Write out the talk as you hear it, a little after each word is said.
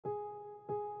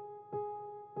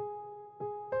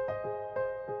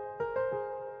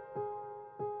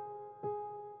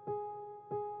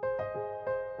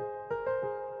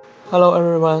Hello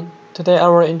everyone. Today I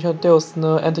will introduce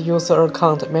the end-user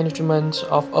account management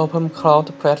of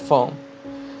Opencloud platform.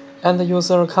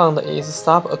 End-user account is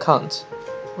sub-account.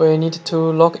 We need to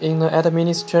log in the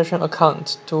administration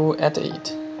account to add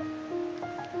it.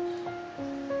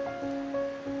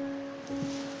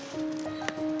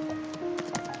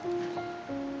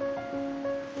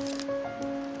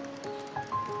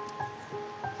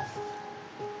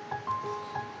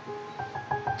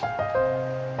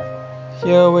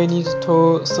 Here we need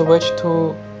to switch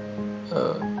to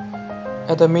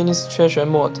administration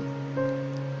mode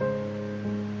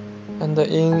and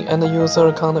in end-user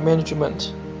account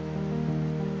management.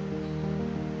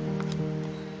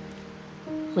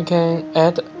 We can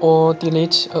add or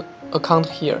delete an account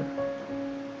here.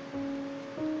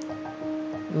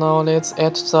 Now let's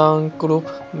add some group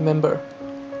member.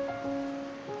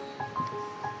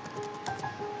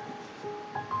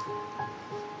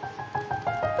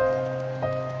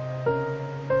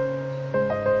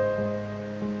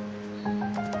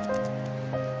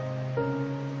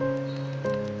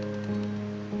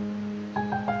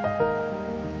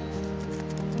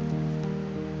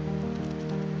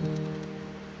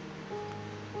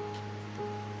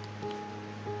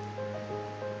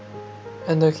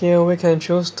 And here we can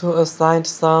choose to assign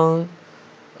some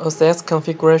access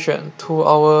configuration to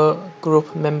our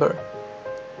group member.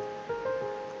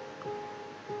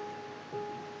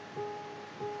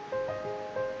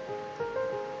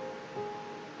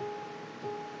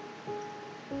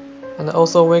 And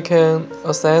also we can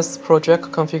access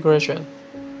project configuration.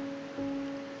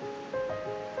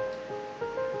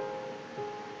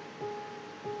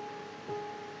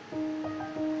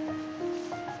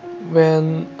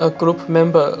 When a group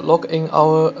member log in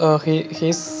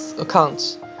his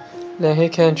account, then he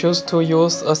can choose to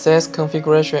use access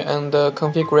configuration and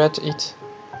configure it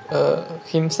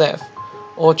himself,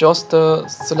 or just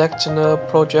select the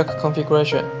project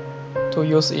configuration to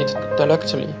use it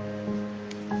directly.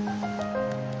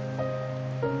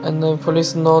 And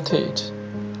please note it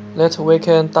that we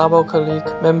can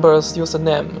double-click member's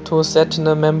username to set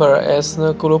the member as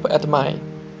the group admin.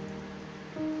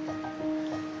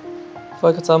 For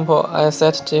example, I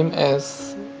set Jim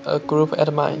as a group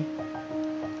admin.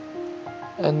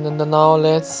 And now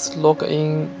let's log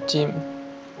in Jim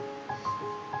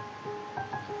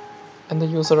and the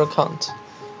user account.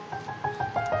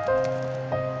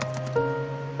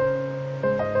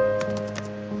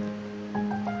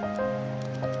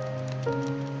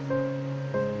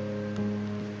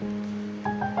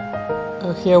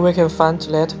 Here we can find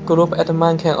that group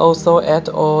admin can also add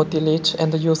or delete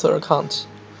end user account.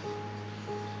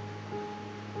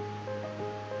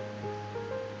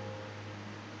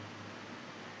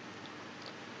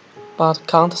 But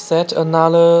can't set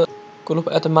another group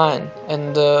admin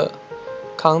and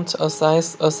can't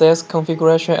access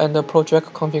configuration and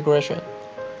project configuration.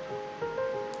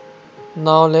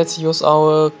 Now let's use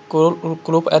our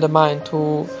group admin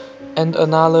to add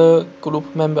another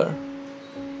group member.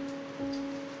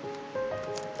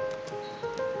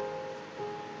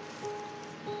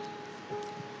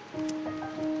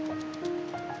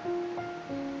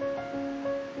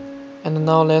 And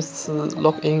now let's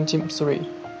log in Jim3.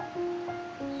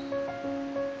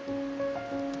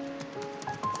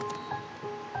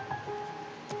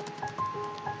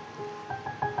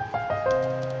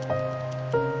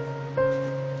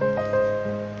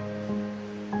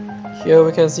 Here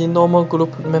we can see normal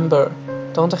group member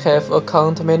don't have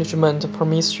account management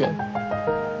permission.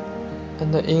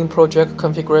 And in project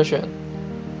configuration,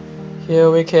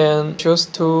 here we can choose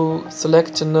to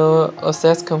select the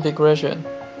access configuration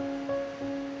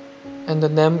and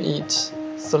name it.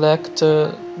 Select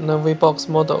the VBox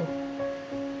model.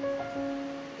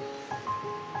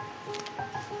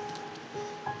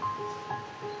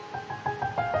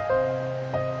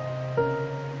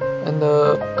 And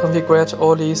configure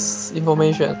all this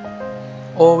information,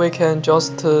 or we can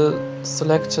just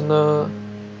select the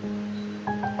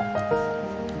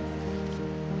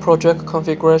project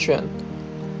configuration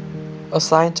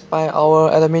assigned by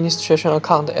our administration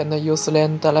account and use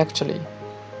them directly.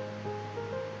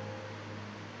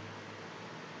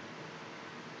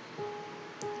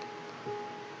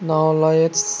 Now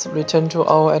let's return to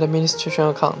our administration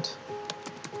account.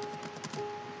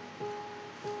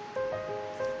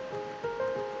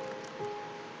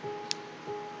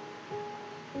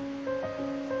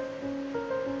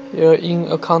 Here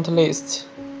in account list,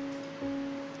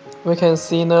 we can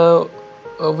see the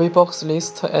VBox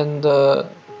list and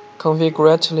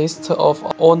configured list of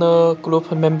all the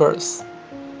group members.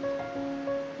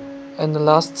 And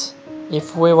last,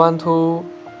 if we want to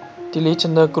delete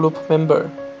the group member,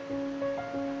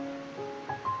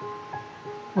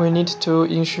 We need to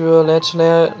ensure that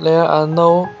there are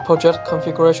no project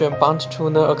configuration bound to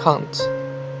the account,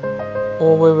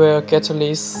 or we will get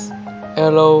this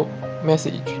error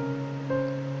message.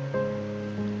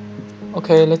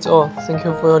 Okay, that's all. Thank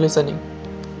you for your listening.